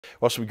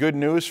Well, some good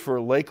news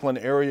for Lakeland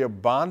area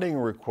bonding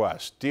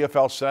requests.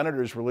 DFL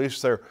senators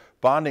released their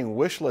bonding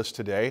wish list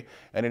today,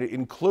 and it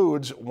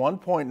includes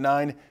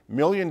 $1.9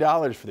 million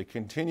for the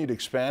continued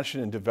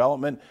expansion and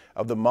development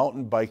of the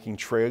mountain biking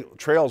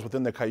trails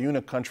within the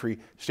Cuyuna Country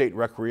State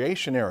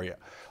Recreation Area.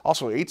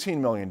 Also $18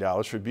 million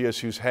for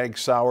BSU's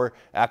Hag-Sauer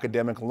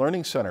Academic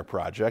Learning Center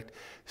project,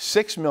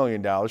 $6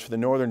 million for the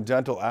Northern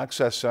Dental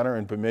Access Center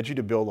in Bemidji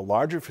to build a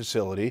larger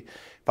facility,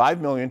 $5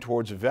 million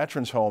towards a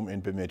veterans home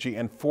in Bemidji,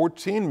 and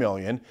 $14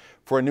 million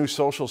for a new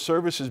social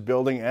services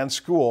building and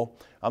school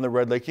on the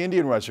Red Lake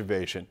Indian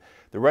Reservation.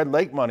 The Red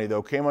Lake money,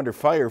 though, came under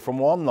fire from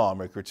one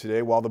lawmaker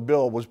today while the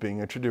bill was being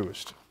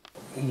introduced.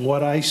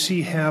 What I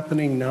see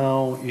happening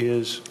now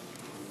is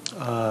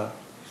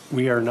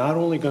we are not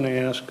only going to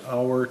ask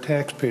our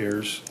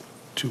taxpayers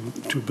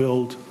to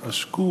build a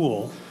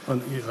school,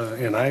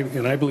 and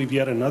I believe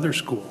yet another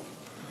school.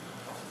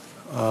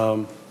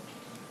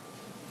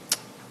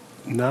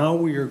 Now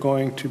we are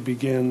going to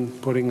begin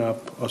putting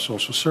up a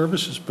social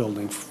services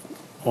building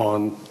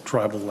on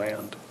tribal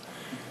land,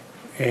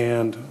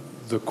 and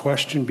the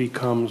question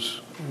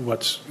becomes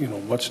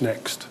what's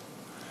next.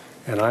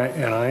 And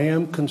I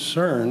am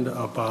concerned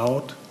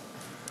about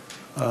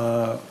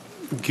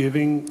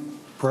giving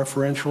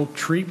preferential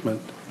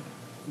treatment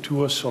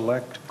to a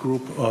select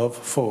group of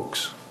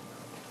folks,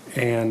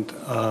 and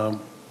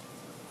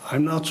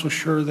I'm not so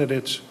sure that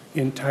it's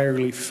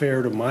entirely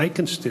fair to my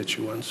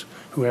constituents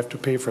who have to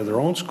pay for their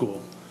own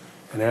school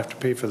and have to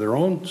pay for their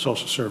own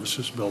social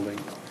services building.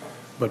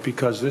 But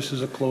because this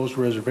is a closed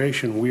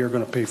reservation, we are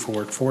going to pay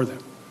for it for them.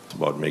 It's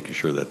about making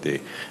sure that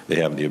they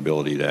have the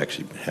ability to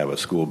actually have a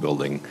school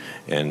building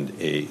and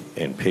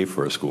pay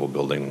for a school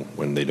building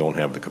when they don't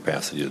have the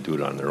capacity to do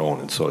it on their own.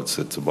 And so it's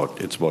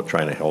about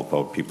trying to help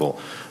out people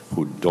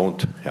who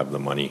don't have the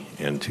money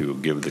and to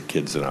give the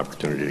kids an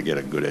opportunity to get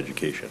a good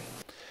education.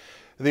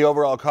 The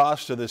overall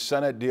cost of the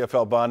Senate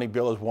DFL bonding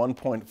bill is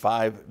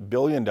 $1.5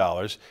 billion.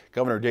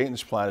 Governor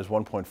Dayton's plan is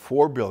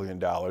 $1.4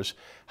 billion.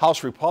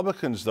 House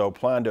Republicans, though,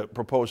 plan to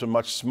propose a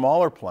much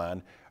smaller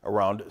plan,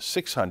 around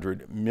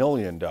 $600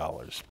 million.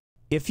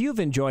 If you've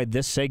enjoyed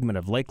this segment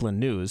of Lakeland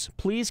News,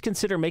 please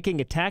consider making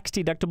a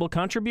tax-deductible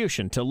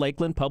contribution to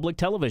Lakeland Public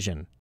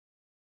Television.